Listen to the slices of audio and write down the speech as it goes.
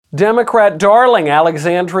Democrat darling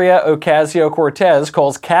Alexandria Ocasio-Cortez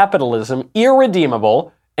calls capitalism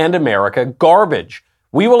irredeemable and America garbage.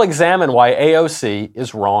 We will examine why AOC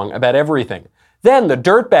is wrong about everything. Then the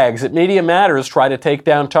dirtbags at Media Matters try to take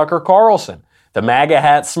down Tucker Carlson. The MAGA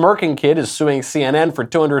hat smirking kid is suing CNN for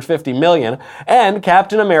 $250 million, and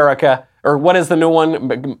Captain America, or what is the new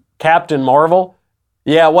one, Captain Marvel?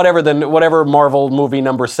 Yeah, whatever Marvel movie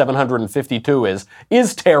number 752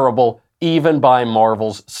 is terrible, even by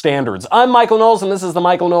Marvel's standards. I'm Michael Knowles, and this is The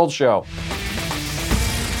Michael Knowles Show.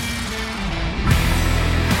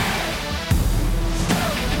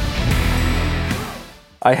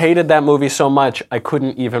 I hated that movie so much, I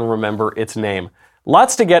couldn't even remember its name.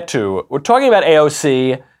 Lots to get to. We're talking about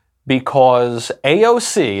AOC because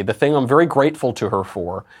AOC, the thing I'm very grateful to her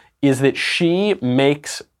for, is that she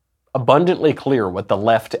makes abundantly clear what the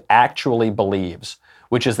left actually believes,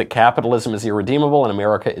 which is that capitalism is irredeemable and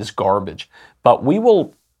America is garbage. But we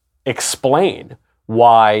will explain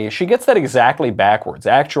why she gets that exactly backwards.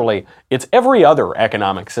 Actually, it's every other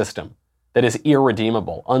economic system that is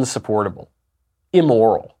irredeemable, unsupportable,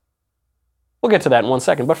 immoral. We'll get to that in 1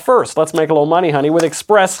 second. But first, let's make a little money, honey, with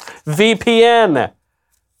ExpressVPN.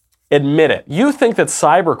 Admit it. You think that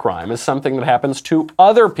cybercrime is something that happens to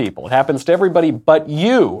other people. It happens to everybody but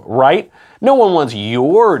you, right? No one wants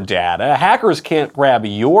your data. Hackers can't grab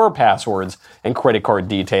your passwords and credit card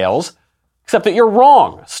details. Except that you're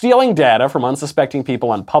wrong. Stealing data from unsuspecting people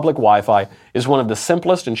on public Wi-Fi is one of the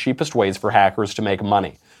simplest and cheapest ways for hackers to make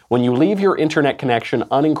money. When you leave your internet connection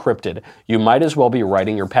unencrypted, you might as well be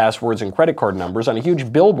writing your passwords and credit card numbers on a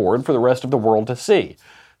huge billboard for the rest of the world to see.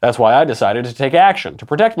 That's why I decided to take action. To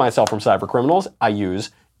protect myself from cybercriminals, I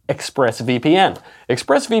use ExpressVPN.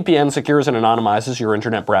 ExpressVPN secures and anonymizes your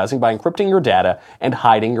internet browsing by encrypting your data and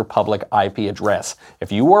hiding your public IP address.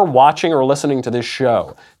 If you are watching or listening to this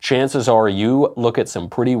show, chances are you look at some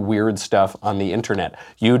pretty weird stuff on the internet.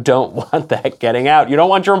 You don't want that getting out. You don't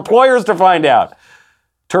want your employers to find out.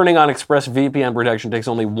 Turning on ExpressVPN protection takes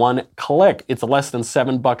only one click. It's less than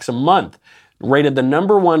 $7 a month. Rated the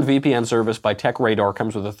 #1 VPN service by TechRadar,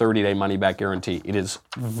 comes with a 30-day money-back guarantee. It is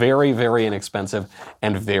very, very inexpensive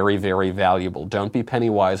and very, very valuable. Don't be penny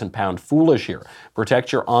wise and pound foolish here.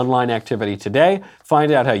 Protect your online activity today.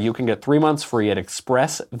 Find out how you can get 3 months free at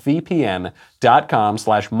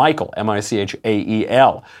expressvpn.com/Michael,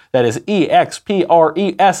 M-I-C-H-A-E-L. That is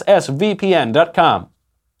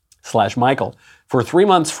expressvpn.com/Michael for 3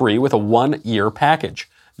 months free with a 1-year package.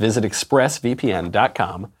 Visit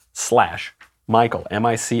expressvpn.com/Michael,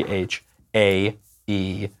 M-I-C-H-A-E-L.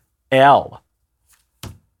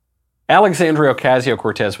 Alexandria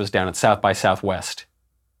Ocasio-Cortez was down at South by Southwest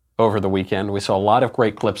over the weekend. We saw a lot of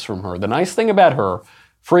great clips from her. The nice thing about her,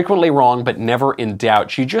 frequently wrong but never in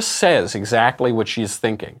doubt, she just says exactly what she's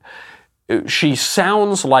thinking. She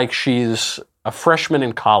sounds like she's a freshman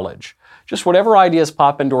in college. Just whatever ideas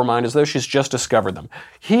pop into her mind as though she's just discovered them.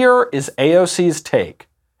 Here is AOC's take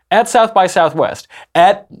at South by Southwest,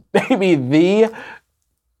 at maybe the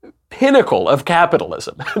pinnacle of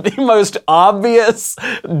capitalism, the most obvious,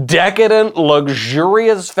 decadent,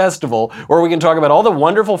 luxurious festival where we can talk about all the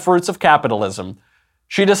wonderful fruits of capitalism.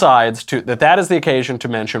 She decides that is the occasion to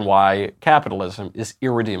mention why capitalism is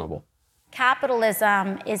irredeemable.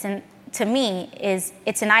 Capitalism it's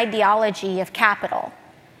an ideology of capital.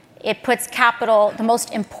 It puts capital, the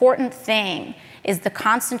most important thing is the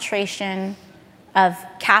concentration of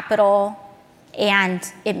capital,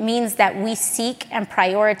 and it means that we seek and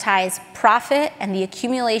prioritize profit and the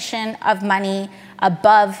accumulation of money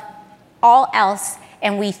above all else,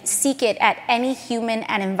 and we seek it at any human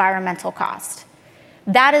and environmental cost.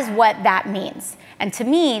 That is what that means. And to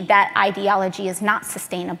me, that ideology is not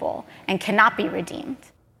sustainable and cannot be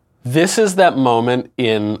redeemed. This is that moment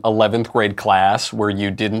in 11th grade class where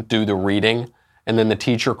you didn't do the reading, and then the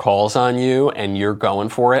teacher calls on you and you're going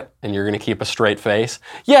for it and you're going to keep a straight face.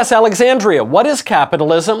 Yes, Alexandria, what is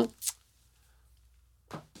capitalism?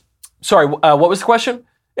 Sorry, what was the question?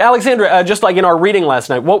 Alexandria, just like in our reading last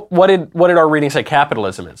night, what did our reading say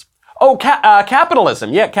capitalism is? Oh,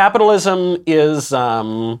 capitalism. Yeah, capitalism is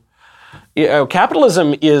the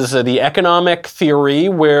economic theory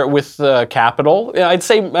with capital. I'd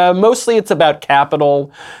say mostly it's about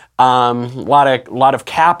capital, lot of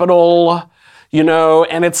capital.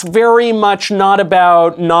 And it's very much not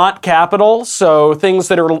about not capital. So things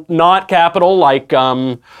that are not capital, like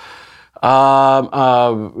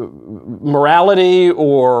morality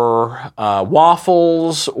or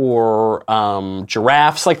waffles or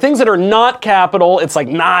giraffes, like things that are not capital. It's like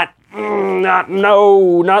not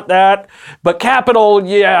that, but capital,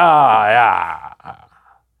 yeah.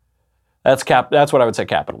 That's what I would say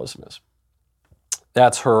capitalism is.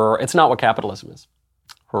 It's not what capitalism is.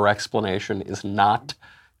 Her explanation is not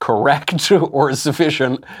correct or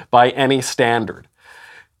sufficient by any standard.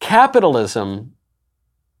 Capitalism,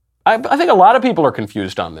 I think a lot of people are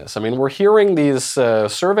confused on this. I mean, we're hearing these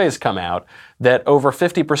surveys come out that over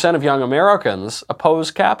 50% of young Americans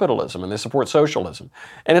oppose capitalism and they support socialism.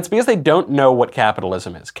 And it's because they don't know what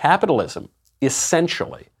capitalism is. Capitalism,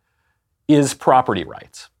 essentially, is property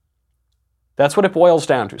rights. That's what it boils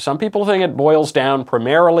down to. Some people think it boils down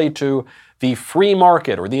primarily to the free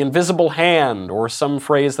market or the invisible hand or some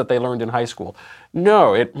phrase that they learned in high school.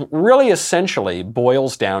 No, it really essentially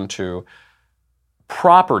boils down to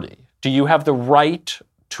property. Do you have the right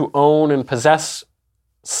to own and possess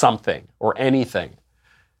something or anything?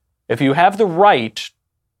 If you have the right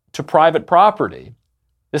to private property,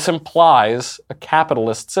 this implies a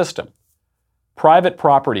capitalist system. Private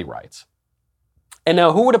property rights. And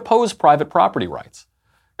now, who would oppose private property rights?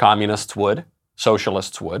 Communists would.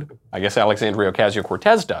 Socialists would. I guess Alexandria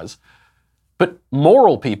Ocasio-Cortez does. But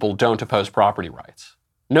moral people don't oppose property rights.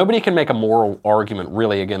 Nobody can make a moral argument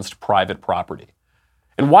really against private property.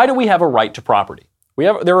 And why do we have a right to property?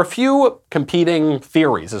 There are a few competing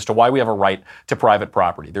theories as to why we have a right to private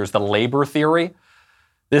property. There's the labor theory.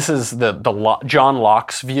 This is John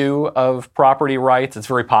Locke's view of property rights. It's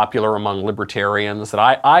very popular among libertarians that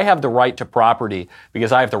I have the right to property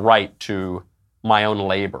because I have the right to my own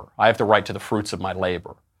labor. I have the right to the fruits of my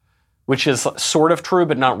labor, which is sort of true,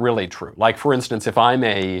 but not really true. Like, for instance, if I'm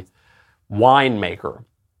a winemaker,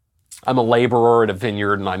 I'm a laborer at a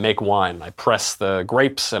vineyard and I make wine. I press the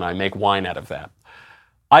grapes and I make wine out of that.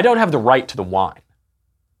 I don't have the right to the wine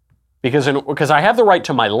because I have the right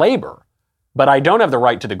to my labor, but I don't have the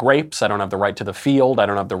right to the grapes. I don't have the right to the field. I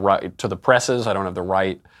don't have the right to the presses. I don't have the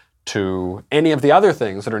right to any of the other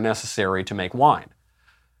things that are necessary to make wine.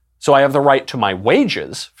 So I have the right to my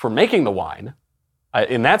wages for making the wine.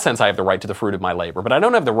 In that sense, I have the right to the fruit of my labor, but I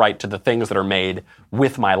don't have the right to the things that are made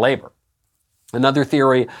with my labor. Another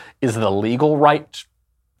theory is the legal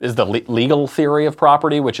theory of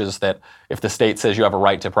property, which is that if the state says you have a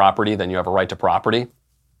right to property, then you have a right to property.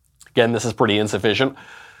 Again, this is pretty insufficient.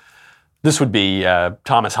 This would be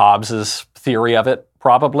Thomas Hobbes's theory of it,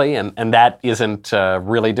 probably, and that isn't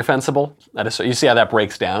really defensible. You see how that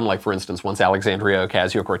breaks down, like, for instance, once Alexandria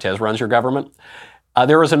Ocasio-Cortez runs your government.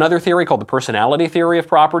 There is another theory called the personality theory of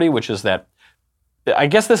property, which is that, I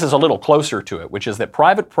guess this is a little closer to it, which is that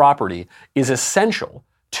private property is essential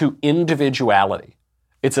to individuality.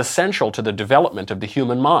 It's essential to the development of the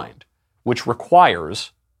human mind, which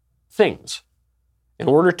requires things. In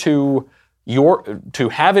order to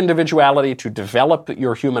have individuality, to develop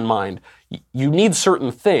your human mind, you need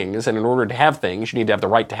certain things, and in order to have things, you need to have the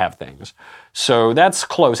right to have things. So that's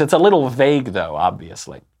close. It's a little vague, though,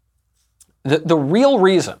 obviously. The real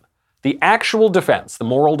reason, the actual defense, the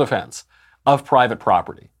moral defense of private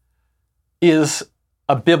property is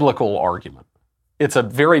a biblical argument. It's a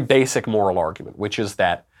very basic moral argument, which is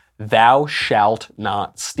that thou shalt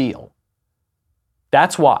not steal.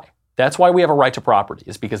 That's why. That's why we have a right to property,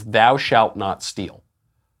 is because thou shalt not steal.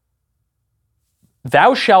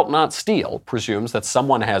 Thou shalt not steal presumes that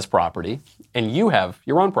someone has property and you have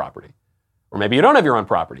your own property. Or maybe you don't have your own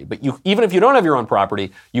property, but even if you don't have your own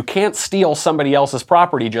property, you can't steal somebody else's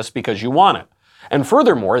property just because you want it. And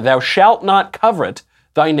furthermore, thou shalt not covet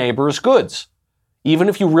thy neighbor's goods. Even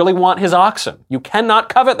if you really want his oxen, you cannot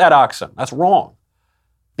covet that oxen. That's wrong.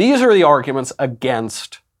 These are the arguments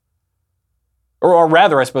against, or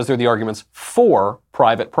rather, I suppose they're the arguments for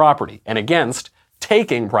private property and against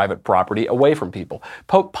taking private property away from people.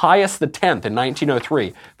 Pope Pius X in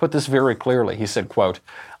 1903 put this very clearly. He said, quote,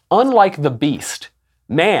 "Unlike the beast,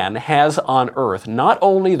 man has on earth not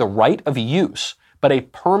only the right of use, but a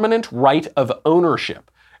permanent right of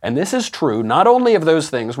ownership. And this is true not only of those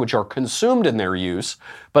things which are consumed in their use,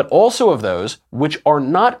 but also of those which are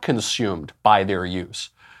not consumed by their use."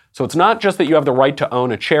 So it's not just that you have the right to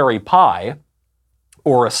own a cherry pie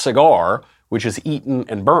or a cigar, which is eaten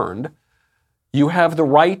and burned. You have the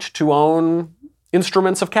right to own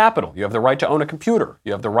instruments of capital. You have the right to own a computer.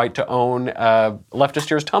 You have the right to own a leftist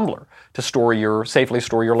tears tumbler to safely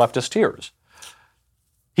store your leftist tears.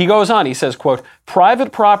 He goes on, he says, quote,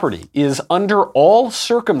 "Private property is under all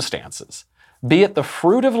circumstances, be it the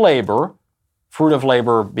fruit of labor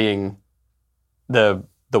being the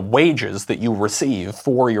wages that you receive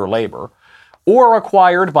for your labor, or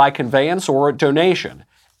acquired by conveyance or donation,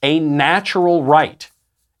 a natural right,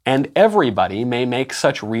 and everybody may make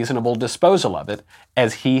such reasonable disposal of it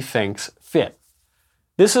as he thinks fit."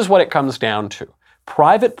 This is what it comes down to.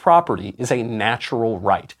 Private property is a natural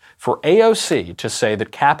right. For AOC to say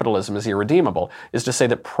that capitalism is irredeemable is to say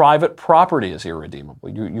that private property is irredeemable.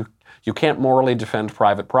 You can't morally defend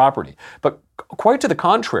private property. But quite to the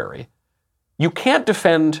contrary, you can't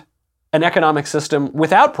defend an economic system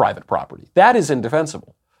without private property. That is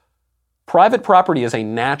indefensible. Private property is a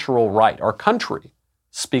natural right. Our country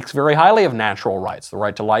speaks very highly of natural rights, the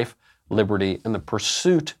right to life, liberty, and the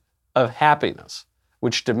pursuit of happiness,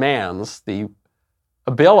 which demands the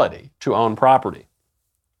ability to own property.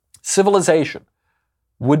 Civilization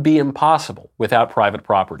would be impossible without private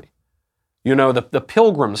property. You know, the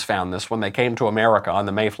Pilgrims found this when they came to America on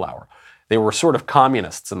the Mayflower. They were sort of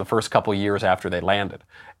communists in the first couple years after they landed,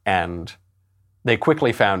 and they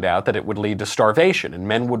quickly found out that it would lead to starvation and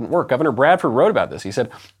men wouldn't work. Governor Bradford wrote about this. He said,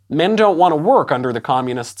 men don't want to work under the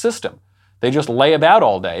communist system. They just lay about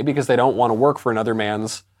all day because they don't want to work for another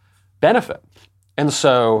man's benefit. And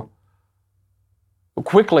so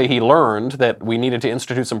quickly he learned that we needed to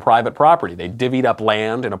institute some private property. They divvied up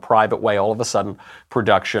land in a private way. All of a sudden,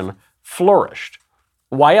 production flourished.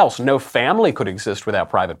 Why else? No family could exist without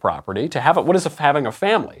private property. What is having a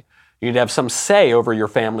family? You need to have some say over your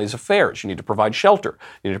family's affairs. You need to provide shelter.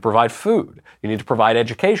 You need to provide food. You need to provide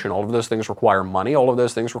education. All of those things require money. All of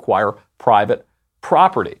those things require private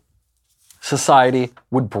property. Society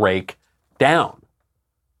would break down.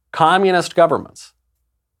 Communist governments,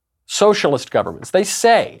 socialist governments, they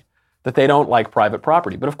say that they don't like private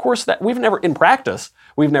property. But of course, in practice,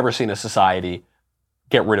 we've never seen a society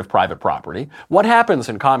get rid of private property. What happens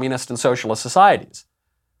in communist and socialist societies?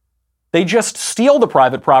 They just steal the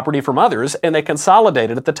private property from others and they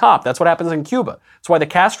consolidate it at the top. That's what happens in Cuba. That's why the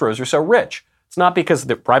Castros are so rich. It's not because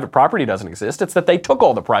the private property doesn't exist. It's that they took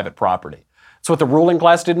all the private property. It's what the ruling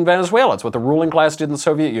class did in Venezuela. It's what the ruling class did in the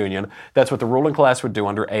Soviet Union. That's what the ruling class would do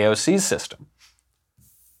under AOC's system.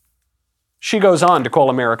 She goes on to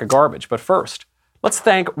call America garbage. But first, let's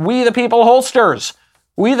thank We the People Holsters.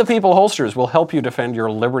 We the People Holsters will help you defend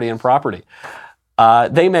your liberty and property.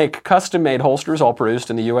 They make custom-made holsters all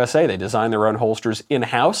produced in the USA. They design their own holsters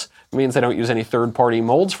in-house. It means they don't use any third-party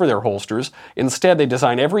molds for their holsters. Instead, they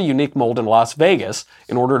design every unique mold in Las Vegas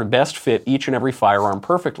in order to best fit each and every firearm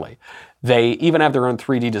perfectly. They even have their own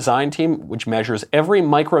 3D design team, which measures every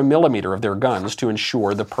micromillimeter of their guns to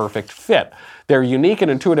ensure the perfect fit. Their unique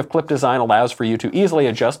and intuitive clip design allows for you to easily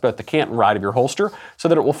adjust both the cant and ride of your holster so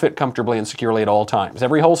that it will fit comfortably and securely at all times.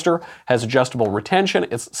 Every holster has adjustable retention.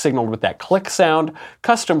 It's signaled with that click sound.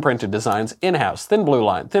 Custom printed designs in-house, thin blue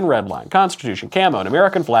line, thin red line, Constitution, camo, and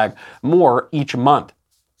American flag, more each month.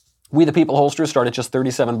 We the People holsters start at just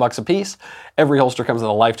 $37 a piece. Every holster comes with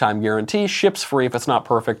a lifetime guarantee, ships free. If it's not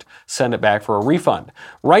perfect, send it back for a refund.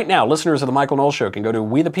 Right now, listeners of The Michael Knowles Show can go to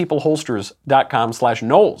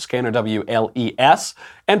wethepeopleholsters.com/Knowles, Knowles.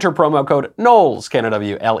 Enter promo code Knowles,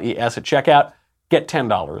 Knowles at checkout. Get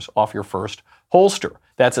 $10 off your first holster.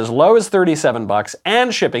 That's as low as $37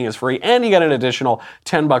 and shipping is free and you get an additional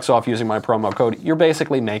 $10 off using my promo code. You're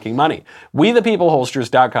basically making money.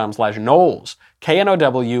 wethepeopleholsters.com/Knowles, Knowles.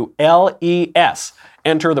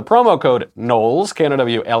 Enter the promo code Knowles,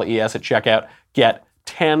 Knowles at checkout. Get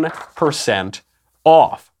 10%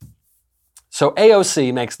 off. So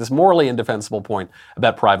AOC makes this morally indefensible point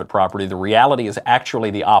about private property. The reality is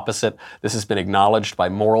actually the opposite. This has been acknowledged by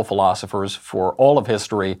moral philosophers for all of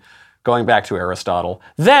history, going back to Aristotle.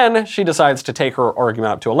 Then she decides to take her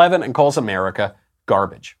argument up to 11 and calls America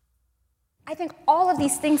garbage. I think all of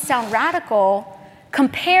these things sound radical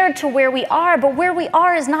compared to where we are, but where we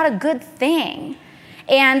are is not a good thing.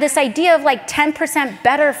 And this idea of like 10%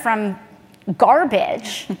 better from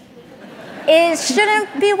garbage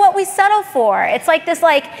shouldn't be what we settle for. It's like this,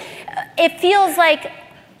 it feels like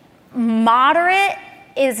moderate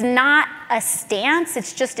is not a stance,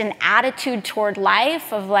 it's just an attitude toward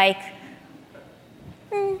life of like,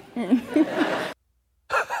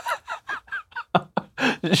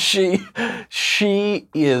 She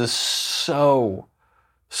is so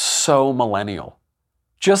millennial.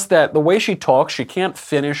 Just that the way she talks, she can't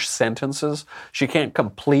finish sentences. She can't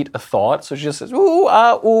complete a thought. So she just says, ooh,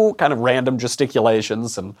 ooh, kind of random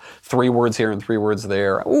gesticulations and 3 words here and 3 words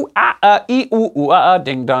there. Ooh,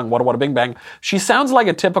 ding dong, wada wada bing bang. She sounds like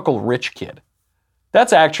a typical rich kid.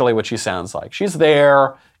 That's actually what she sounds like. She's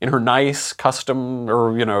there in her nice custom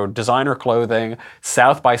or, designer clothing,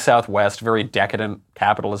 South by Southwest, very decadent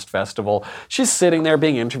capitalist festival. She's sitting there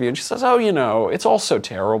being interviewed and she says, it's all so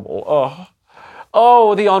terrible.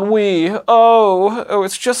 Oh, the ennui. Oh,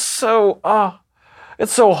 it's just so,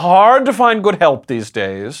 it's so hard to find good help these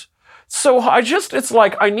days. It's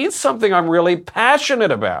like I need something I'm really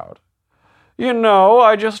passionate about.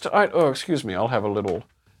 Excuse me, I'll have a little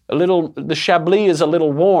The Chablis is a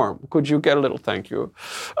little warm. Could you get a little, thank you?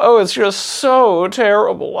 Oh, it's just so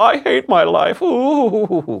terrible. I hate my life.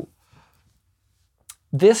 Ooh.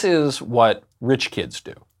 This is what rich kids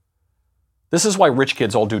do. This is why rich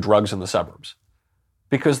kids all do drugs in the suburbs.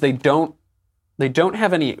 Because they don't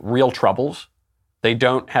have any real troubles. They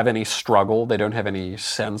don't have any struggle. They don't have any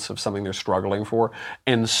sense of something they're struggling for.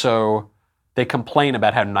 And so they complain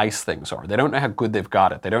about how nice things are. They don't know how good they've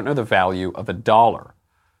got it. They don't know the value of $1.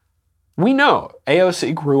 We know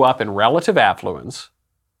AOC grew up in relative affluence.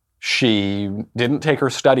 She didn't take her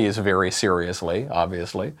studies very seriously,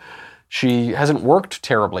 obviously. She hasn't worked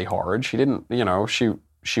terribly hard. She didn't,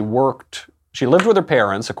 she lived with her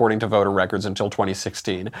parents, according to voter records, until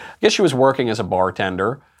 2016. I guess she was working as a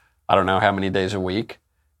bartender, I don't know how many days a week.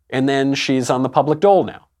 And then she's on the public dole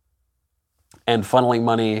now and funneling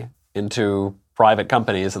money into private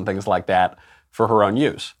companies and things like that for her own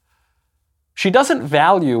use. She doesn't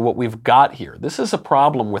value what we've got here. This is a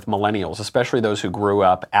problem with millennials, especially those who grew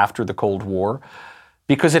up after the Cold War,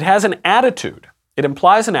 because it has an attitude. It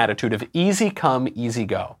implies an attitude of easy come, easy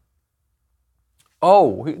go.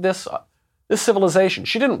 Oh, this civilization,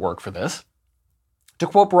 she didn't work for this. To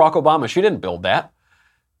quote Barack Obama, she didn't build that.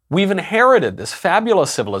 We've inherited this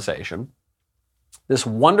fabulous civilization, this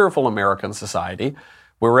wonderful American society,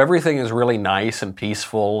 where everything is really nice and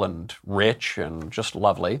peaceful and rich and just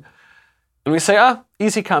lovely. And we say,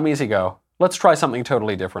 easy come, easy go. Let's try something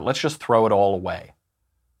totally different. Let's just throw it all away.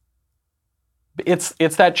 It's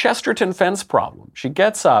that Chesterton fence problem. She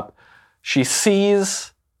gets up, she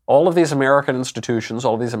sees all of these American institutions,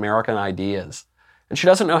 all of these American ideas, and she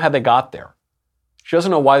doesn't know how they got there. She doesn't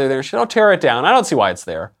know why they're there. She don't tear it down. I don't see why it's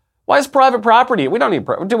there. Why is private property? We don't need,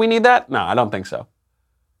 do we need that? No, I don't think so.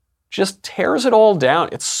 Just tears it all down.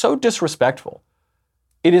 It's so disrespectful.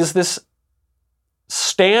 It is this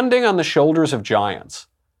standing on the shoulders of giants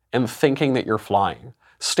and thinking that you're flying.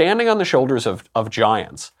 Standing on the shoulders of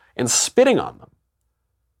giants and spitting on them.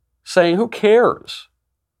 Saying, who cares?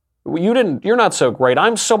 You're not so great.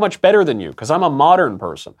 I'm so much better than you because I'm a modern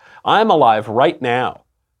person. I'm alive right now.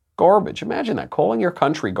 Garbage. Imagine that. Calling your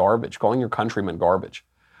country garbage. Calling your countrymen garbage.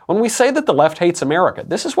 When we say that the left hates America,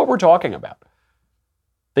 this is what we're talking about.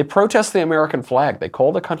 They protest the American flag. They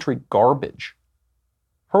call the country garbage.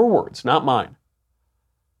 Her words, not mine.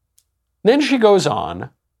 Then she goes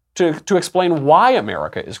on to explain why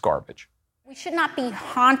America is garbage. We should not be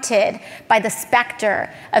haunted by the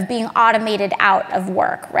specter of being automated out of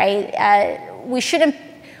work, right? We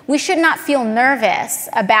should not feel nervous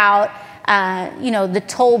about the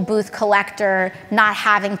toll booth collector not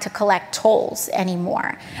having to collect tolls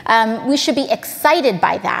anymore. We should be excited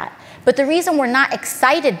by that. But the reason we're not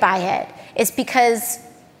excited by it is because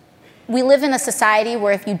we live in a society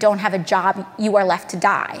where if you don't have a job, you are left to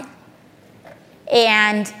die.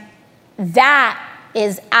 And that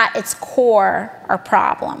is at its core our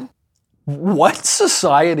problem. What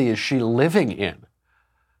society is she living in?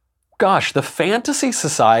 Gosh, the fantasy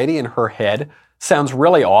society in her head sounds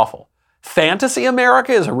really awful. Fantasy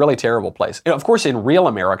America is a really terrible place. Of course, in real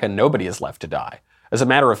America, nobody is left to die. As a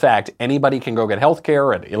matter of fact, anybody can go get health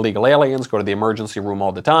care, and illegal aliens go to the emergency room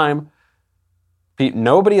all the time.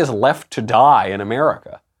 Nobody is left to die in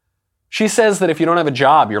America. She says that if you don't have a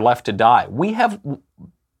job, you're left to die. We have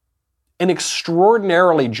an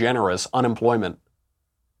extraordinarily generous unemployment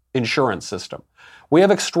insurance system. We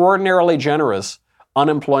have extraordinarily generous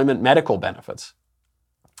unemployment medical benefits.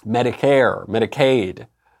 Medicare, Medicaid,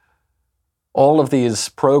 all of these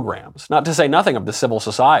programs, not to say nothing of the civil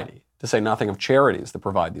society, to say nothing of charities that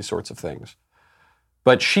provide these sorts of things.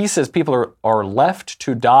 But she says people are left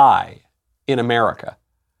to die in America.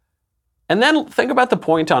 And then think about the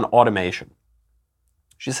point on automation.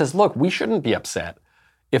 She says, look, we shouldn't be upset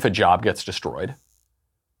if a job gets destroyed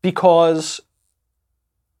because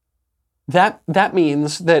that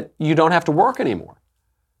means that you don't have to work anymore.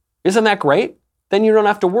 Isn't that great? Then you don't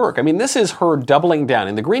have to work. I mean, this is her doubling down.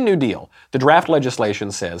 In the Green New Deal, the draft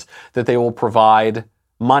legislation says that they will provide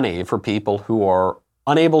money for people who are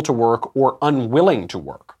unable to work or unwilling to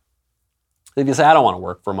work. If you say, I don't want to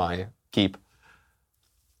work for my keep,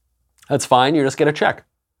 that's fine, you just get a check.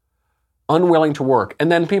 Unwilling to work.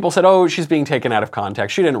 And then people said, oh, she's being taken out of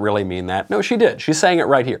context. She didn't really mean that. No, she did. She's saying it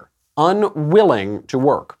right here. Unwilling to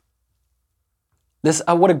work. This,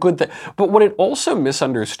 what a good thing. But what it also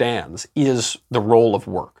misunderstands is the role of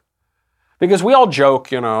work. Because we all joke,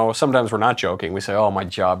 sometimes we're not joking. We say, oh, my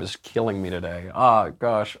job is killing me today. Oh,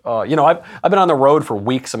 gosh. I've been on the road for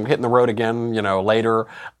weeks. I'm hitting the road again, later.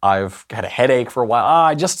 I've had a headache for a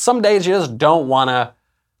while. Some days you just don't want to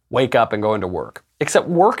wake up and go into work. Except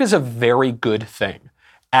work is a very good thing.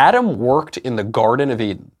 Adam worked in the Garden of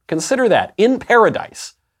Eden. Consider that. In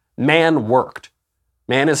paradise, man worked.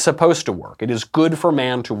 Man is supposed to work. It is good for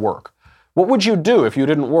man to work. What would you do if you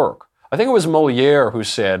didn't work? I think it was Molière who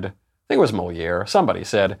said, somebody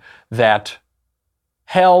said that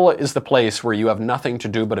hell is the place where you have nothing to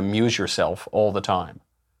do but amuse yourself all the time.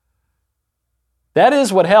 That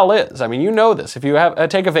is what hell is. I mean, you know this. If you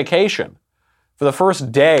take a vacation, for the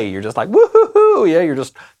first day, you're just like, woohoo, yeah, you're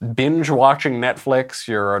just binge watching Netflix,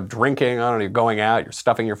 you're drinking, I don't know, you're going out, you're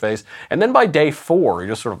stuffing your face. And then by day 4, you're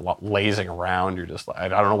just sort of lazing around. You're just like, I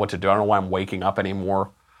don't know what to do. I don't know why I'm waking up anymore.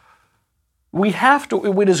 We have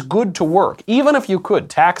to, it is good to work. Even if you could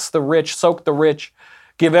tax the rich, soak the rich,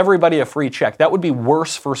 give everybody a free check, that would be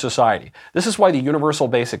worse for society. This is why the universal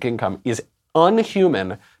basic income is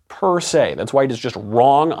unhuman per se. That's why it is just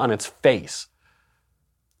wrong on its face.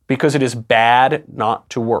 Because it is bad not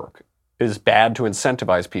to work. It is bad to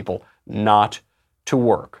incentivize people not to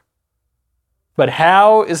work. But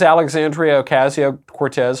how is Alexandria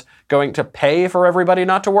Ocasio-Cortez going to pay for everybody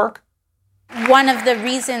not to work? One of the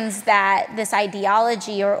reasons that this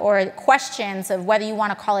ideology or questions of whether you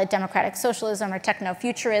want to call it democratic socialism or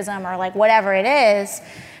techno-futurism or like whatever it is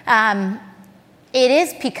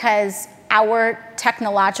because our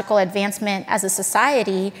technological advancement as a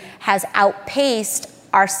society has outpaced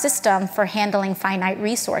our system for handling finite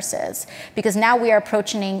resources, because now we are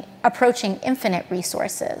approaching infinite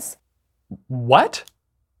resources. What?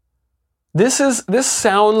 This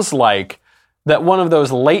sounds like that one of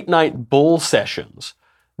those late night bull sessions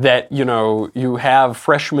that, you have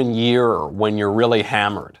freshman year when you're really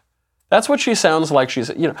hammered. That's what she sounds like.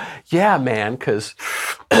 She's, yeah, man, because,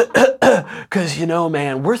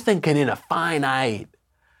 man, we're thinking in a finite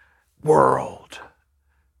world.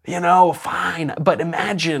 Fine. But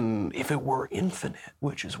imagine if it were infinite,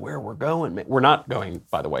 which is where we're going. We're not going,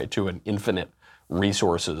 by the way, to an infinite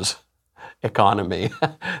resources economy.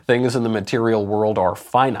 Things in the material world are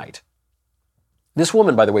finite. This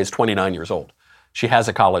woman, by the way, is 29 years old. She has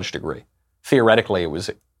a college degree. Theoretically,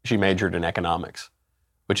 she majored in economics,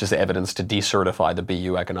 which is evidence to decertify the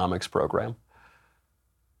BU economics program.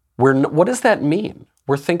 What does that mean?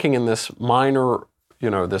 We're thinking in this minor,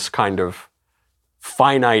 this kind of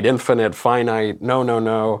finite, infinite, finite,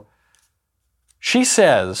 no. She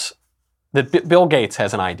says that Bill Gates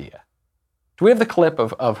has an idea. Do we have the clip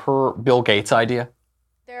of her Bill Gates idea?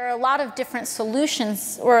 There are a lot of different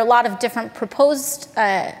solutions or a lot of different proposed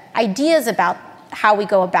ideas about how we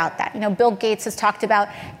go about that. Bill Gates has talked about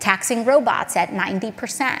taxing robots at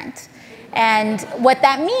 90%. And what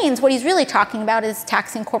that means, what he's really talking about is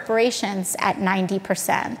taxing corporations at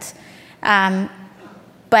 90%.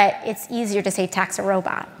 But it's easier to say tax a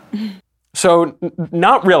robot. So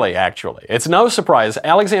not really, actually. It's no surprise.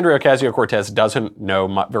 Alexandria Ocasio-Cortez doesn't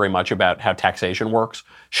know very much about how taxation works.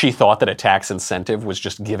 She thought that a tax incentive was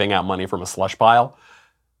just giving out money from a slush pile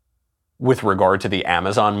with regard to the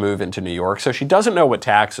Amazon move into New York. So she doesn't know what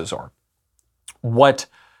taxes are. What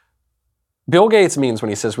Bill Gates means when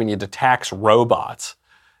he says we need to tax robots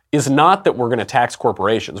is not that we're going to tax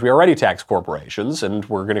corporations. We already tax corporations, and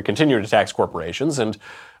we're going to continue to tax corporations. And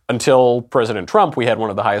until President Trump, we had one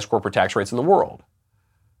of the highest corporate tax rates in the world.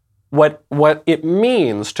 What it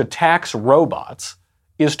means to tax robots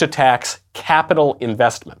is to tax capital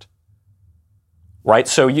investment, right?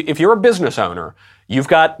 So if you're a business owner, you've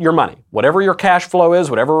got your money. Whatever your cash flow is,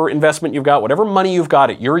 whatever investment you've got, whatever money you've got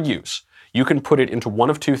at your use, you can put it into one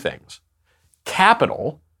of two things.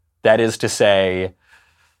 Capital, that is to say,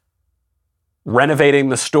 renovating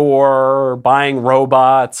the store, buying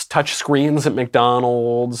robots, touch screens at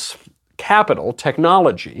McDonald's, capital,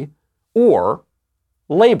 technology, or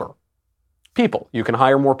labor, people. You can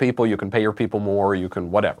hire more people, you can pay your people more, you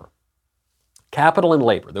can whatever. Capital and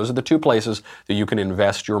labor, those are the two places that you can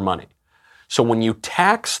invest your money. So when you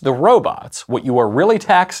tax the robots, what you are really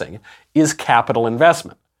taxing is capital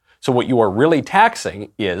investment. So what you are really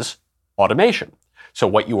taxing is automation. So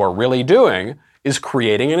what you are really doing is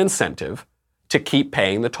creating an incentive to keep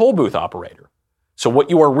paying the toll booth operator. So what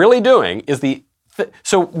you are really doing is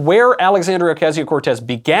so where Alexandria Ocasio-Cortez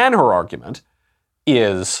began her argument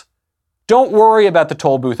is, don't worry about the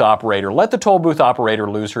toll booth operator. Let the toll booth operator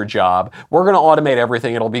lose her job. We're going to automate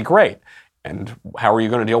everything. It'll be great. And how are you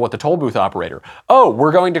going to deal with the toll booth operator? Oh,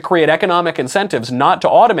 we're going to create economic incentives not to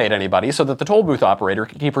automate anybody so that the toll booth operator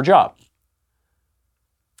can keep her job.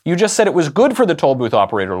 You just said it was good for the toll booth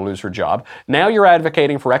operator to lose her job. Now you're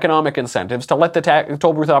advocating for economic incentives to let the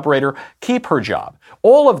toll booth operator keep her job.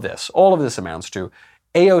 All of this amounts to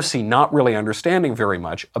AOC not really understanding very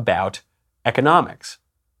much about economics.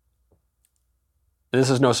 This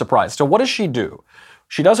is no surprise. So what does she do?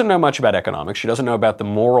 She doesn't know much about economics. She doesn't know about the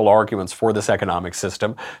moral arguments for this economic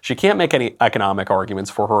system. She can't make any economic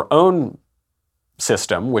arguments for her own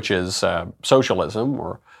system, which is socialism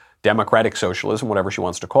or democratic socialism, whatever she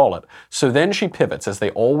wants to call it. So then she pivots, as they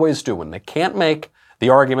always do when they can't make the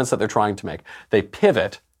arguments that they're trying to make. They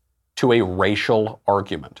pivot to a racial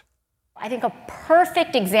argument. I think a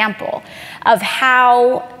perfect example of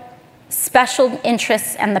how special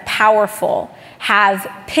interests and the powerful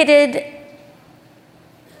have pitted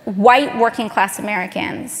white working class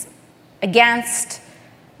Americans against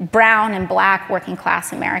brown and black working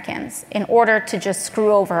class Americans in order to just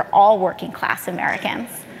screw over all working class Americans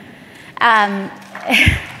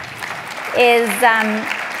is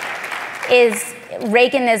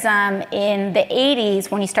Reaganism in the 80s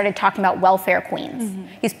when he started talking about welfare queens. Mm-hmm.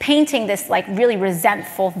 He's painting this like really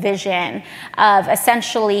resentful vision of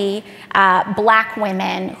essentially black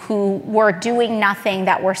women who were doing nothing,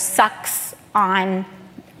 that were sucks on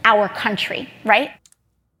our country, right?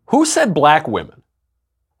 Who said black women?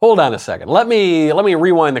 Hold on a second. Let me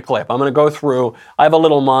rewind the clip. I'm going to go through, I have a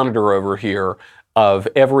little monitor over here of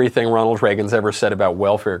everything Ronald Reagan's ever said about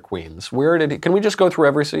welfare queens. Can we just go through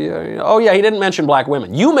oh yeah, he didn't mention black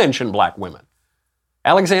women. You mentioned black women.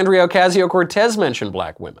 Alexandria Ocasio-Cortez mentioned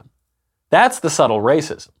black women. That's the subtle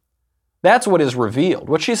racism. That's what is revealed.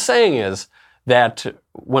 What she's saying is that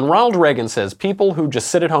when Ronald Reagan says people who just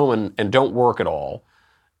sit at home and don't work at all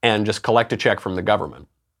and just collect a check from the government,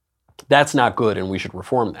 that's not good and we should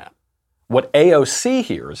reform that. What AOC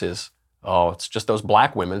hears is, oh, it's just those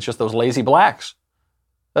black women, it's just those lazy blacks.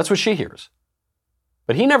 That's what she hears.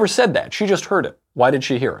 But he never said that. She just heard it. Why did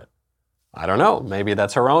she hear it? I don't know. Maybe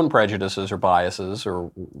that's her own prejudices or biases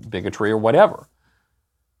or bigotry or whatever.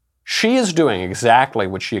 She is doing exactly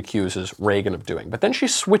what she accuses Reagan of doing. But then she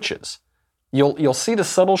switches. You'll see the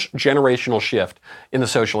subtle generational shift in the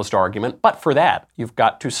socialist argument. But for that, you've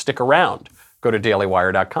got to stick around. Go to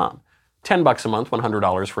dailywire.com. $10 a month,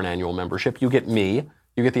 $100 for an annual membership. You get me.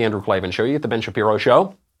 You get the Andrew Klavan Show. You get the Ben Shapiro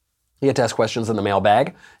Show. You get to ask questions in the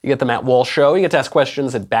mailbag. You get the Matt Walsh Show. You get to ask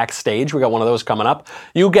questions at Backstage. We got one of those coming up.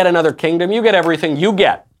 You get Another Kingdom. You get everything. You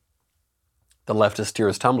get the Leftist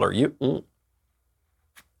Tears Tumbler.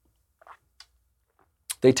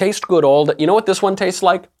 They taste good all day. You know what this one tastes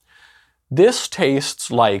like? This tastes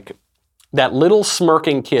like that little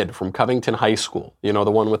smirking kid from Covington High School. You know, the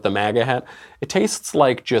one with the MAGA hat? It tastes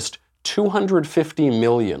like just 250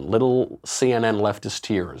 million little CNN leftist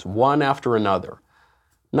tears, one after another.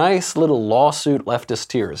 Nice little lawsuit leftist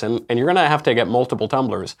tears. And you're going to have to get multiple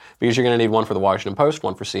tumblers because you're going to need one for the Washington Post,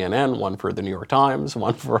 one for CNN, one for the New York Times,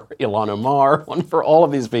 one for Ilhan Omar, one for all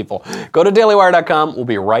of these people. Go to dailywire.com. We'll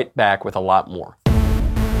be right back with a lot more.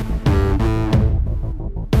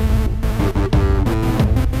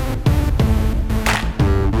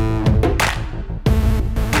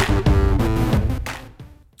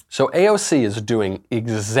 So AOC is doing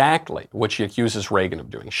exactly what she accuses Reagan of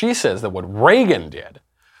doing. She says that what Reagan did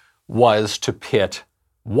was to pit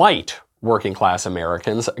white working class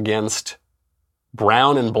Americans against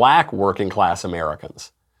brown and black working class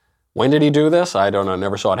Americans. When did he do this? I don't know,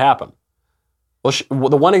 never saw it happen. Well,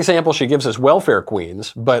 the one example she gives is welfare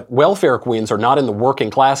queens, but welfare queens are not in the working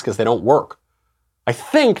class because they don't work. I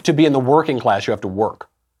think to be in the working class, you have to work.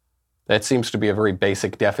 That seems to be a very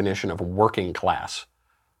basic definition of working class.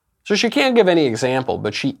 So she can't give any example,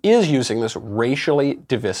 but she is using this racially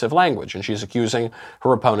divisive language, and she's accusing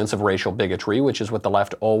her opponents of racial bigotry, which is what the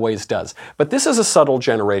left always does. But this is a subtle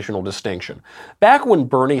generational distinction. Back when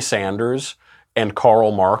Bernie Sanders and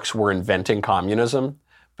Karl Marx were inventing communism,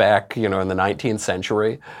 back, in the 19th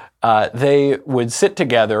century, they would sit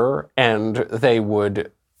together and they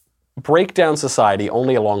would break down society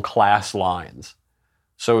only along class lines.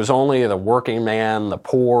 So it was only the working man, the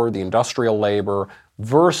poor, the industrial labor,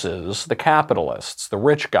 versus the capitalists, the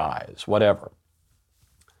rich guys, whatever.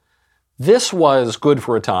 This was good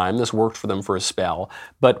for a time. This worked for them for a spell.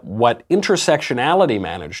 But what intersectionality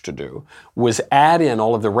managed to do was add in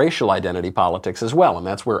all of the racial identity politics as well, and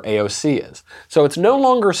that's where AOC is. So it's no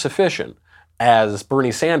longer sufficient, as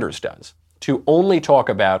Bernie Sanders does, to only talk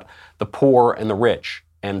about the poor and the rich,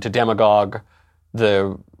 and to demagogue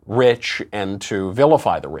the rich and to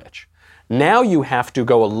vilify the rich. Now you have to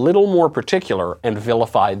go a little more particular and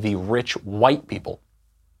vilify the rich white people.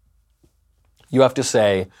 You have to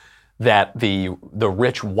say that the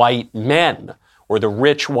rich white men, or the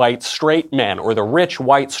rich white straight men, or the rich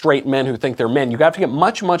white straight men who think they're men. You have to get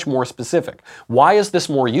much, much more specific. Why is this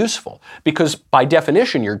more useful? Because by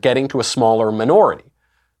definition, you're getting to a smaller minority.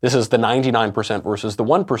 This is the 99% versus the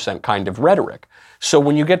 1% kind of rhetoric. So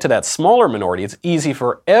when you get to that smaller minority, it's easy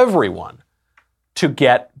for everyone to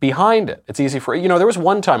get behind it. It's easy for, there was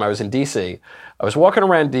one time I was in D.C., I was walking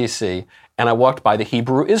around D.C., and I walked by the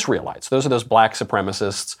Hebrew Israelites. Those are those black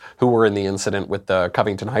supremacists who were in the incident with the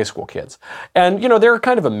Covington High School kids. And, they're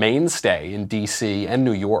kind of a mainstay in D.C. and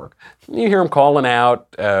New York. You hear them calling out,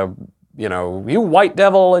 you white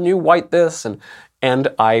devil and you white this. And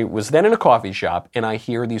I was then in a coffee shop, and I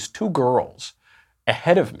hear these two girls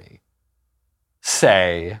ahead of me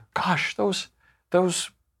say, gosh, those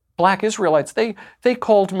black Israelites, they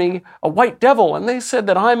called me a white devil, and they said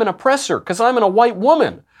that I'm an oppressor because I'm a white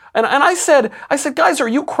woman. And I said, guys, are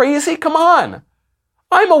you crazy? Come on.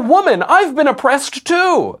 I'm a woman. I've been oppressed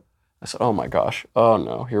too. I said, oh my gosh. Oh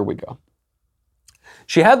no, here we go.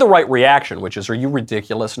 She had the right reaction, which is, are you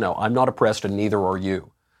ridiculous? No, I'm not oppressed, and neither are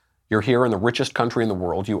you. You're here in the richest country in the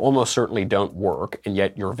world. You almost certainly don't work, and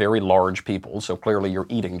yet you're very large people, so clearly you're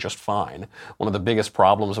eating just fine. One of the biggest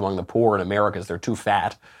problems among the poor in America is they're too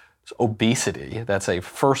fat. It's obesity. That's a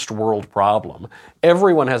first world problem.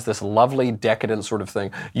 Everyone has this lovely, decadent sort of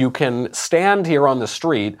thing. You can stand here on the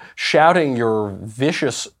street shouting your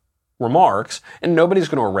vicious remarks, and nobody's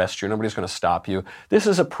going to arrest you. Nobody's going to stop you. This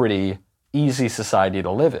is a pretty easy society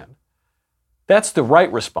to live in. That's the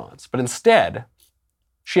right response. But instead,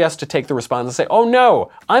 she has to take the response and say, oh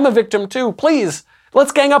no, I'm a victim too. Please,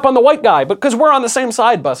 let's gang up on the white guy because we're on the same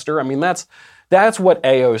side, Buster. I mean, that's what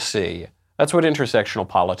AOC, that's what intersectional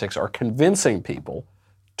politics are convincing people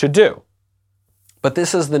to do. But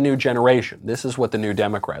this is the new generation. This is what the new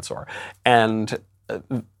Democrats are. And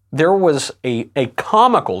there was a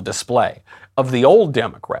comical display of the old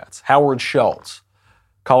Democrats, Howard Schultz,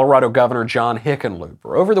 Colorado Governor John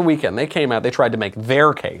Hickenlooper. Over the weekend, they came out, they tried to make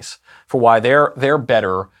their case for why they're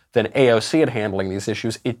better than AOC at handling these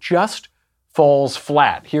issues. It just falls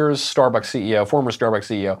flat. Here's former Starbucks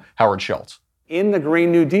CEO, Howard Schultz. In the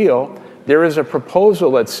Green New Deal, there is a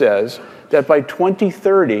proposal that says that by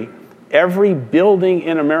 2030, every building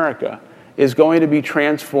in America is going to be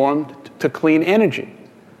transformed to clean energy.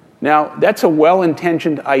 Now, that's a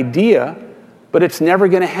well-intentioned idea, but it's never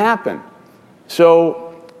going to happen. So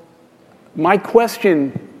my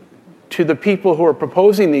question to the people who are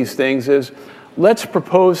proposing these things is, let's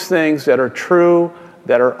propose things that are true,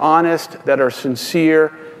 that are honest, that are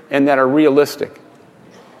sincere, and that are realistic.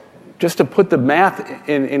 Just to put the math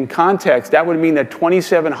in context, that would mean that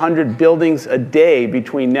 2,700 buildings a day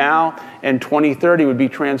between now and 2030 would be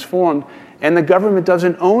transformed, and the government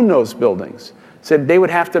doesn't own those buildings. Said they would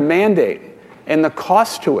have to mandate, and the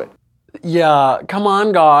cost to it. Yeah, come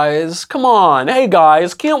on, guys. Come on. Hey,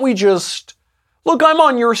 guys, can't we just... Look, I'm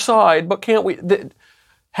on your side, but can't we...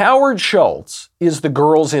 Howard Schultz is the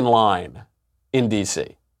girls in line in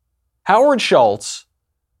D.C. Howard Schultz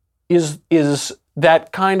is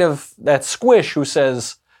that squish who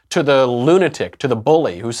says to the lunatic, to the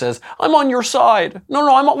bully, who says, I'm on your side.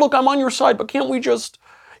 No, I'm on your side, but can't we just...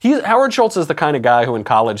 Howard Schultz is the kind of guy who in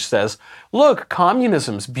college says, look,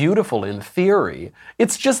 communism's beautiful in theory.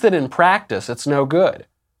 It's just that in practice, it's no good.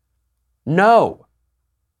 No.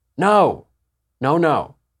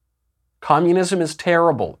 Communism is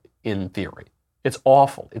terrible in theory. It's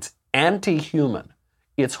awful. It's anti-human.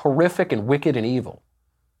 It's horrific and wicked and evil.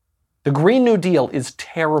 The Green New Deal is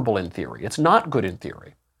terrible in theory. It's not good in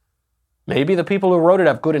theory. Maybe the people who wrote it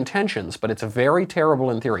have good intentions, but it's very terrible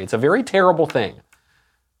in theory. It's a very terrible thing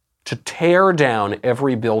to tear down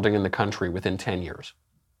every building in the country within 10 years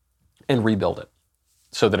and rebuild it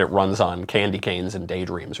so that it runs on candy canes and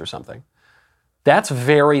daydreams or something. That's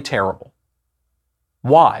very terrible.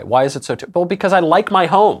 Why? Why is it so terrible? Well, because I like my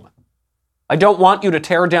home. I don't want you to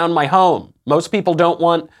tear down my home. Most people don't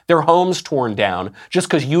want their homes torn down just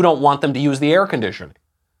because you don't want them to use the air conditioning.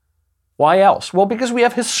 Why else? Well, because we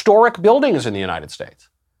have historic buildings in the United States.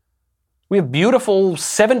 We have beautiful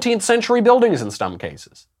 17th century buildings in some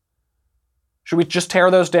cases. Should we just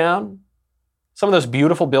tear those down? Some of those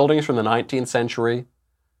beautiful buildings from the 19th century,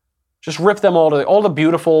 just rip them all the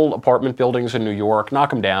beautiful apartment buildings in New York,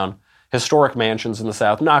 knock them down. Historic mansions in the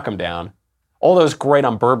South, knock them down. All those great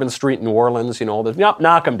on Bourbon Street in New Orleans, all those,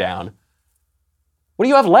 knock them down. What do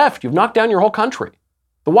you have left? You've knocked down your whole country.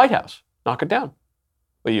 The White House, knock it down.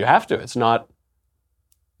 Well, you have to. It's not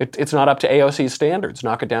up to AOC's standards.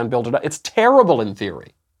 Knock it down, build it up. It's terrible in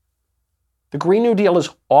theory. The Green New Deal is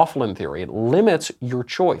awful in theory. It limits your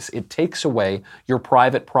choice. It takes away your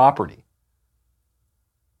private property.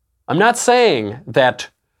 I'm not saying that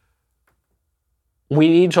we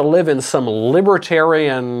need to live in some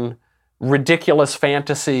libertarian, ridiculous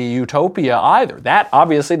fantasy utopia either.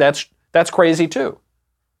 Obviously, that's crazy too.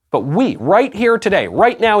 But we, right here today,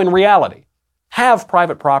 right now in reality, have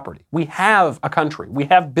private property. We have a country. We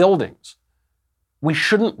have buildings. We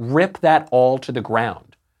shouldn't rip that all to the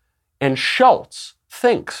ground. And Schultz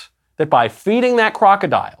thinks that by feeding that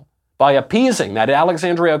crocodile, by appeasing that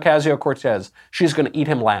Alexandria Ocasio-Cortez, she's going to eat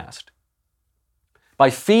him last. By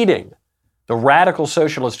feeding the radical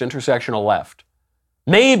socialist intersectional left,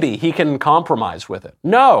 maybe he can compromise with it.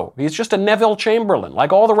 No, he's just a Neville Chamberlain,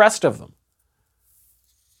 like all the rest of them.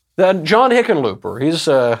 John Hickenlooper,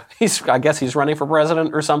 I guess he's running for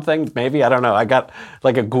president or something. Maybe, I don't know. I got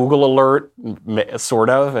like a Google alert, sort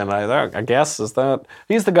of, and I guess is that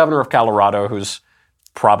he's the governor of Colorado, who's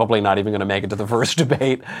probably not even going to make it to the first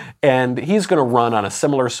debate, and he's going to run on a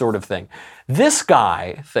similar sort of thing. This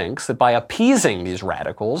guy thinks that by appeasing these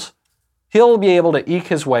radicals, he'll be able to eke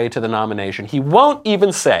his way to the nomination. He won't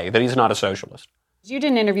even say that he's not a socialist. You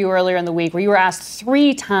did an interview earlier in the week where you were asked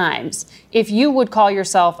 3 times if you would call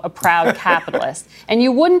yourself a proud capitalist, and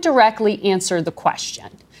you wouldn't directly answer the question.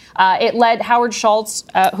 It led Howard Schultz,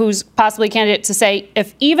 who's possibly a candidate, to say,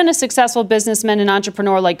 if even a successful businessman and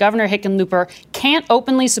entrepreneur like Governor Hickenlooper can't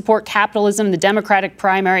openly support capitalism in the Democratic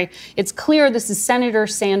primary, it's clear this is Senator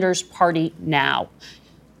Sanders' party now.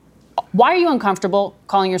 Why are you uncomfortable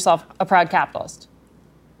calling yourself a proud capitalist?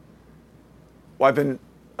 Well,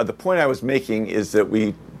 the point I was making is that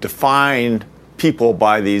we define people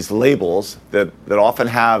by these labels that often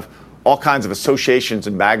have all kinds of associations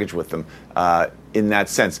and baggage with them in that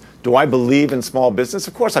sense. Do I believe in small business?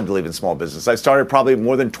 Of course I believe in small business. I started probably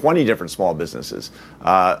more than 20 different small businesses.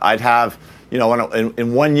 I'd have,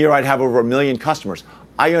 in 1 year I'd have over 1 million customers.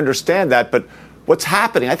 I understand that, but what's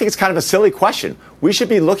happening, I think it's kind of a silly question. We should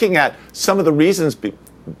be looking at some of the reasons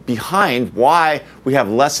behind why we have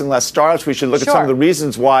less and less startups. We should look at some of the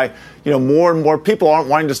reasons why, more and more people aren't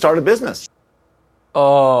wanting to start a business.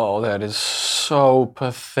 Oh, that is so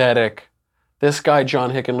pathetic. This guy,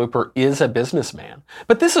 John Hickenlooper, is a businessman.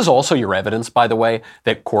 But this is also your evidence, by the way,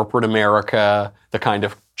 that corporate America, the kind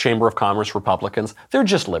of Chamber of Commerce Republicans, they're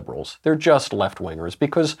just liberals. They're just left-wingers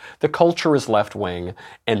because the culture is left-wing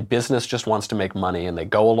and business just wants to make money and they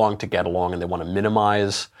go along to get along and they want to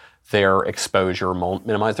minimize their exposure,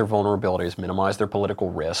 minimize their vulnerabilities, minimize their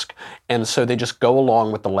political risk. And so they just go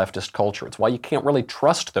along with the leftist culture. It's why you can't really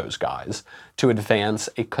trust those guys to advance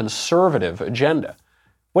a conservative agenda.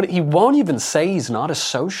 He won't even say he's not a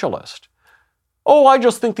socialist. Oh, I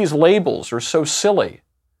just think these labels are so silly.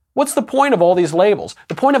 What's the point of all these labels?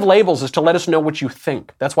 The point of labels is to let us know what you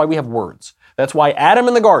think. That's why we have words. That's why Adam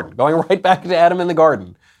in the garden, going right back to Adam in the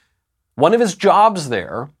garden, one of his jobs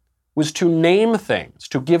there was to name things,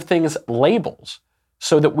 to give things labels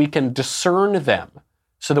so that we can discern them,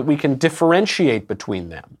 so that we can differentiate between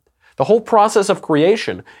them. The whole process of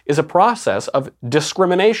creation is a process of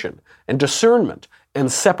discrimination and discernment and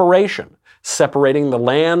separation, separating the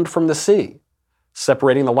land from the sea,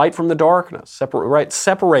 separating the light from the darkness,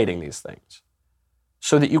 separating these things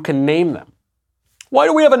so that you can name them. Why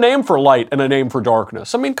do we have a name for light and a name for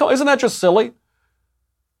darkness? I mean, isn't that just silly?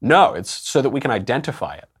 No, it's so that we can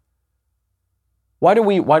identify it. Why do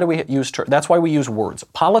we use terms? That's why we use words.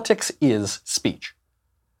 Politics is speech.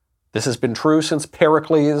 This has been true since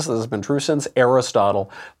Pericles. This has been true since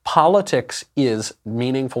Aristotle. Politics is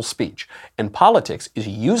meaningful speech. And politics is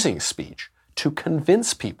using speech to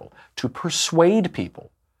convince people, to persuade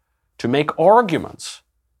people, to make arguments,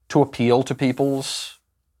 to appeal to people's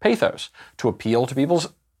pathos, to appeal to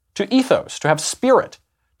people's ethos, to have spirit,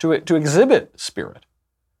 to exhibit spirit,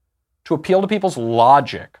 to appeal to people's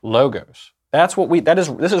logic, logos. This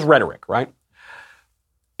is rhetoric, right?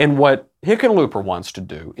 And what Hickenlooper wants to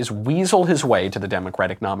do is weasel his way to the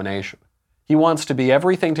Democratic nomination. He wants to be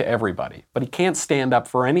everything to everybody, but he can't stand up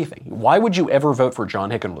for anything. Why would you ever vote for John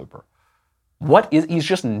Hickenlooper? He's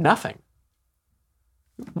just nothing.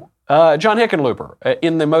 John Hickenlooper,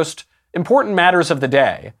 in the most important matters of the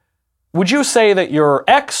day, would you say that you're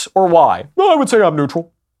X or Y? Well, I would say I'm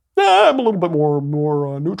neutral. I'm a little bit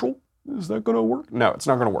more neutral. Is that going to work? No, it's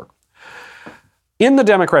not going to work. In the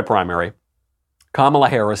Democrat primary, Kamala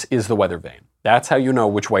Harris is the weather vane. That's how you know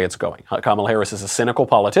which way it's going. Kamala Harris is a cynical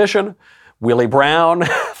politician. Willie Brown,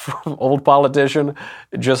 old politician,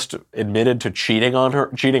 just admitted to cheating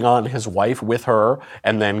on his wife with her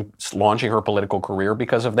and then launching her political career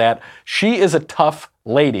because of that. She is a tough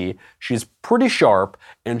lady. She's pretty sharp,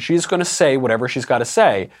 and she's going to say whatever she's got to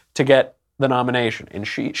say to get the nomination. And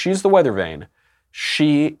she's the weather vane.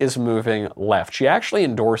 She is moving left. She actually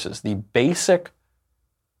endorses the basic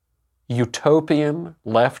utopian,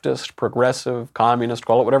 leftist, progressive, communist,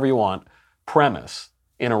 call it whatever you want, premise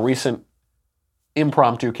in a recent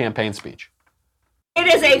impromptu campaign speech. It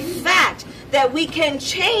is a fact that we can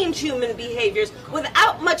change human behaviors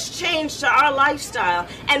without much change to our lifestyle,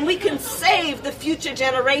 and we can save the future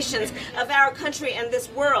generations of our country and this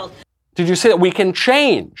world. Did you see that we can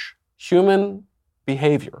change human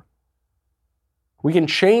behavior? We can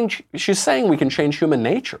change, she's saying we can change human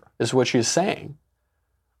nature, is what she's saying.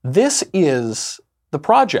 This is the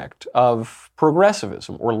project of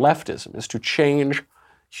progressivism or leftism, is to change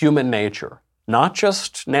human nature. Not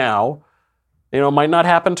just now, it might not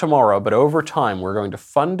happen tomorrow, but over time we're going to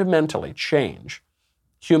fundamentally change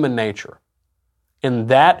human nature. And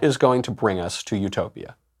that is going to bring us to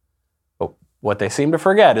utopia. But what they seem to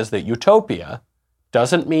forget is that utopia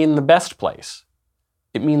doesn't mean the best place.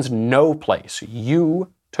 It means no place.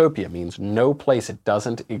 Utopia means no place. It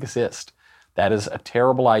doesn't exist. That is a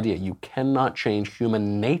terrible idea. You cannot change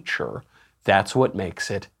human nature. That's what makes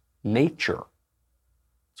it nature.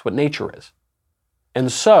 That's what nature is.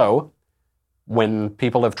 And so, when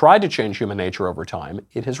people have tried to change human nature over time,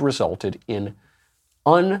 it has resulted in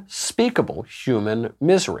unspeakable human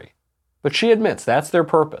misery. But she admits that's their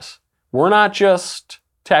purpose. We're not just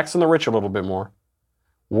taxing the rich a little bit more.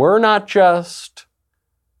 We're not just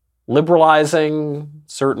liberalizing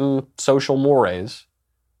certain social mores.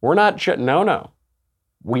 We're not just, no.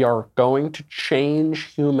 We are going to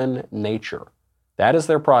change human nature. That is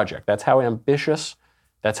their project. That's how ambitious,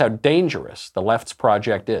 that's how dangerous the left's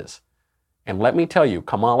project is. And let me tell you,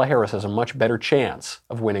 Kamala Harris has a much better chance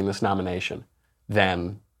of winning this nomination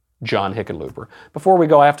than John Hickenlooper. Before we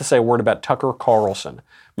go, I have to say a word about Tucker Carlson.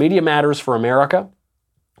 Media Matters for America,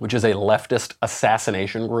 which is a leftist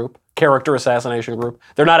assassination group, character assassination group.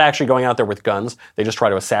 They're not actually going out there with guns. They just try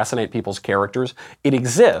to assassinate people's characters. It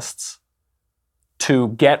exists to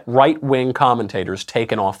get right-wing commentators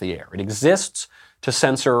taken off the air. It exists to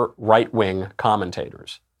censor right-wing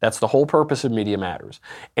commentators. That's the whole purpose of Media Matters.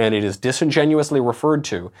 And it is disingenuously referred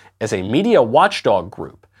to as a media watchdog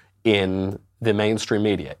group in the mainstream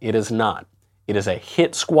media. It is not. It is a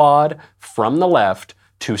hit squad from the left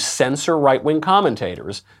to censor right-wing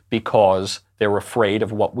commentators because they're afraid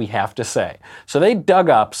of what we have to say. So they dug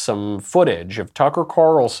up some footage of Tucker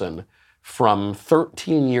Carlson from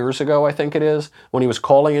 13 years ago, I think it is, when he was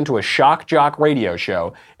calling into a shock jock radio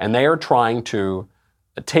show, and they are trying to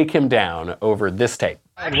take him down over this tape.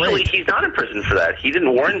 Actually, he's not in prison for that.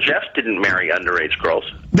 Warren Jeffs didn't marry underage girls.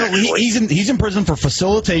 No, he's in prison for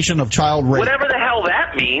facilitation of child rape. Whatever the hell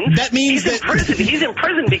that means. That means he's in prison. He's in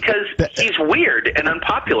prison because he's weird and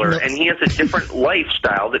unpopular, and he has a different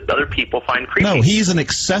lifestyle that other people find creepy. No, he's an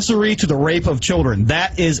accessory to the rape of children.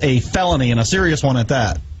 That is a felony, and a serious one at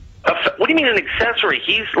that. What do you mean an accessory?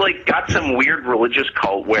 He's got some weird religious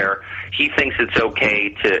cult where he thinks it's okay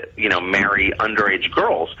to, marry underage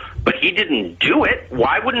girls, but he didn't do it.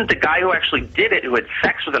 Why wouldn't the guy who actually did it, who had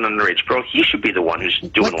sex with an underage girl, he should be the one who's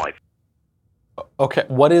doing life? Okay,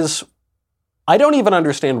 I don't even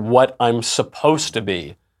understand what I'm supposed to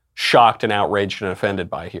be shocked and outraged and offended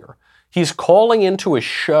by here. He's calling into a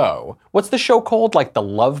show. What's the show called? Like the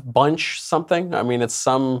Love Bunch something? I mean, it's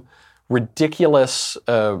some ridiculous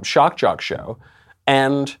shock jock show,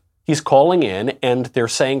 and he's calling in and they're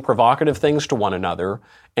saying provocative things to one another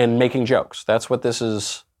and making jokes. That's what this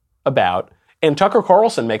is about. And Tucker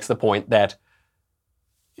Carlson makes the point that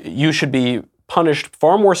you should be punished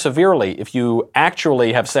far more severely if you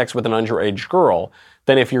actually have sex with an underage girl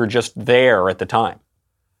than if you're just there at the time.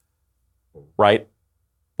 Right?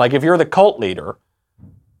 Like if you're the cult leader,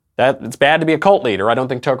 it's bad to be a cult leader. I don't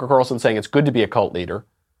think Tucker Carlson's saying it's good to be a cult leader.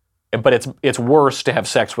 But it's worse to have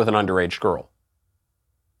sex with an underage girl.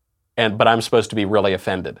 But I'm supposed to be really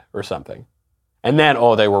offended or something. And then,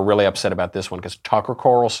 they were really upset about this one because Tucker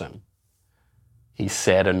Carlson, he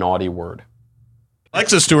said a naughty word.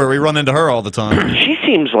 Alexis Stewart, we run into her all the time. She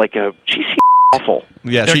seems awful.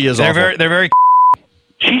 Yeah, she is awful. They're very.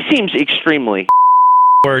 She seems extremely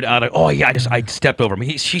word out of. Oh yeah, I stepped over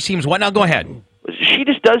me. She seems what? Now go ahead. She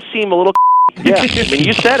just does seem a little. Yeah, I mean,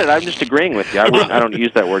 you said it. I'm just agreeing with you. I don't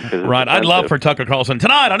use that word because right. I'd love for Tucker Carlson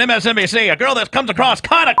tonight on MSNBC. A girl that comes across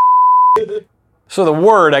kind of. So the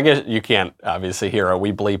word, I guess you can't obviously hear it.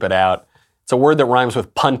 We bleep it out. It's a word that rhymes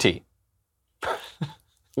with punty.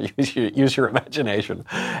 Use your imagination.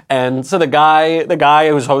 And so the guy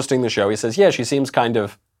who's hosting the show, he says, "Yeah, she seems kind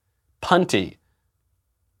of punty."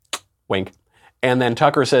 Wink. And then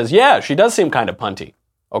Tucker says, "Yeah, she does seem kind of punty."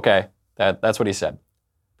 Okay, that's what he said.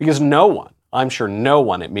 Because I'm sure no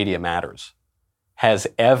one at Media Matters has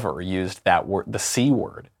ever used that word, the C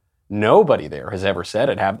word. Nobody there has ever said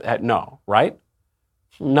it. No, right?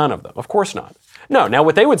 None of them. Of course not. No, now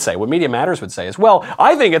what they would say, what Media Matters would say is, well,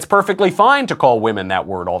 I think it's perfectly fine to call women that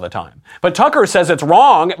word all the time. But Tucker says it's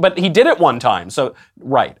wrong, but he did it one time. So,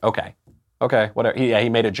 right, okay. Okay, whatever. He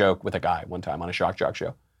made a joke with a guy one time on a shock jock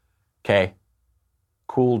show. Okay,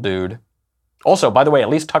 cool dude. Also, by the way, at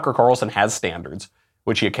least Tucker Carlson has standards,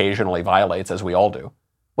 which he occasionally violates, as we all do.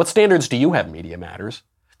 What standards do you have, Media Matters?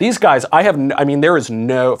 These guys, there is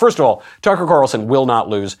no, first of all, Tucker Carlson will not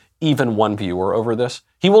lose even one viewer over this.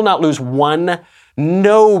 He will not lose one,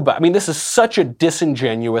 this is such a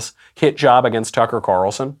disingenuous hit job against Tucker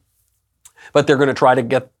Carlson. But they're going to try to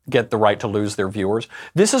get the right to lose their viewers.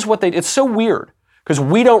 This is what it's so weird, because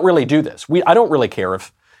we don't really do this. I don't really care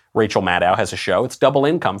if Rachel Maddow has a show. It's double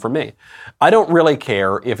income for me. I don't really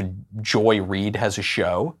care if Joy Reid has a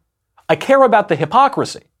show. I care about the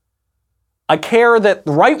hypocrisy. I care that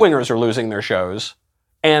right-wingers are losing their shows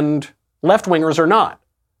and left-wingers are not.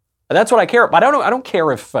 That's what I care about. I don't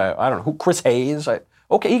care if, who, Chris Hayes.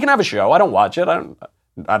 Okay, he can have a show. I don't watch it.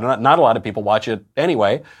 Not a lot of people watch it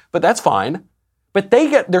anyway, but that's fine. But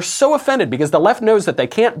they're so offended because the left knows that they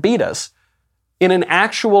can't beat us in an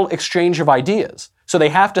actual exchange of ideas. So they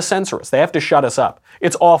have to censor us. They have to shut us up.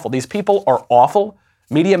 It's awful. These people are awful.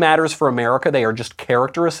 Media Matters for America. They are just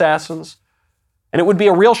character assassins. And it would be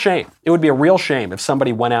a real shame. It would be a real shame if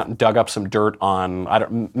somebody went out and dug up some dirt on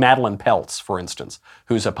Madeline Peltz, for instance,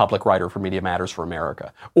 who's a public writer for Media Matters for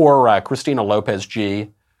America, or Christina Lopez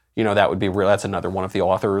G. That would be real. That's another one of the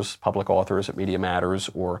authors, public authors at Media Matters,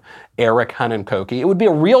 or Eric Hunenkoke. It would be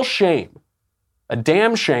a real shame, a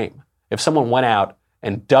damn shame, if someone went out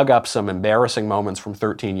and dug up some embarrassing moments from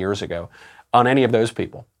 13 years ago on any of those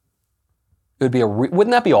people. It would be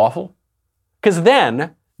wouldn't that be awful? Because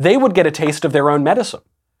then they would get a taste of their own medicine,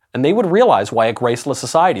 and they would realize why a graceless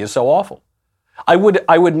society is so awful. I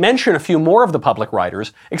would mention a few more of the public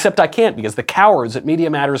writers, except I can't because the cowards at Media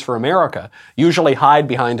Matters for America usually hide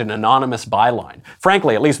behind an anonymous byline.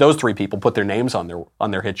 Frankly, at least those three people put their names on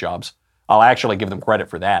their hit jobs. I'll actually give them credit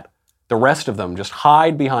for that. The rest of them just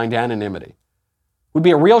hide behind anonymity. It would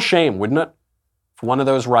be a real shame, wouldn't it, if one of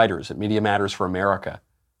those writers at Media Matters for America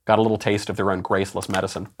got a little taste of their own graceless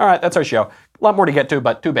medicine. All right, that's our show. A lot more to get to,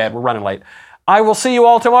 but too bad, we're running late. I will see you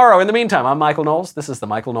all tomorrow. In the meantime, I'm Michael Knowles. This is The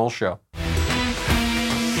Michael Knowles Show.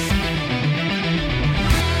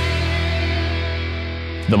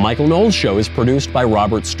 The Michael Knowles Show is produced by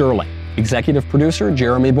Robert Sterling. Executive producer,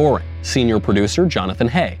 Jeremy Boring. Senior producer, Jonathan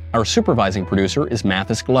Hay. Our supervising producer is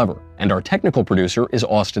Mathis Glover. And our technical producer is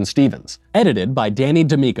Austin Stevens. Edited by Danny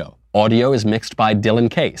D'Amico. Audio is mixed by Dylan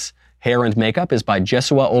Case. Hair and makeup is by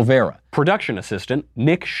Jesua Olvera. Production assistant,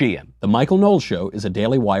 Nick Sheehan. The Michael Knowles Show is a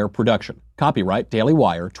Daily Wire production. Copyright Daily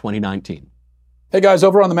Wire 2019. Hey guys,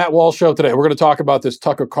 over on the Matt Walsh Show today, we're going to talk about this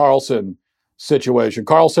Tucker Carlson situation.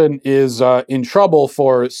 Carlson is in trouble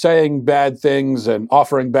for saying bad things and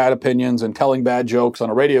offering bad opinions and telling bad jokes on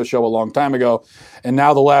a radio show a long time ago. And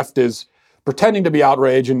now the left is pretending to be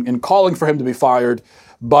outraged and calling for him to be fired.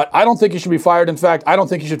 But I don't think he should be fired. In fact, I don't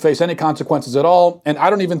think he should face any consequences at all. And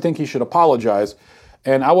I don't even think he should apologize.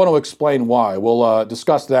 And I want to explain why. We'll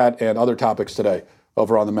discuss that and other topics today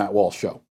over on the Matt Walsh Show.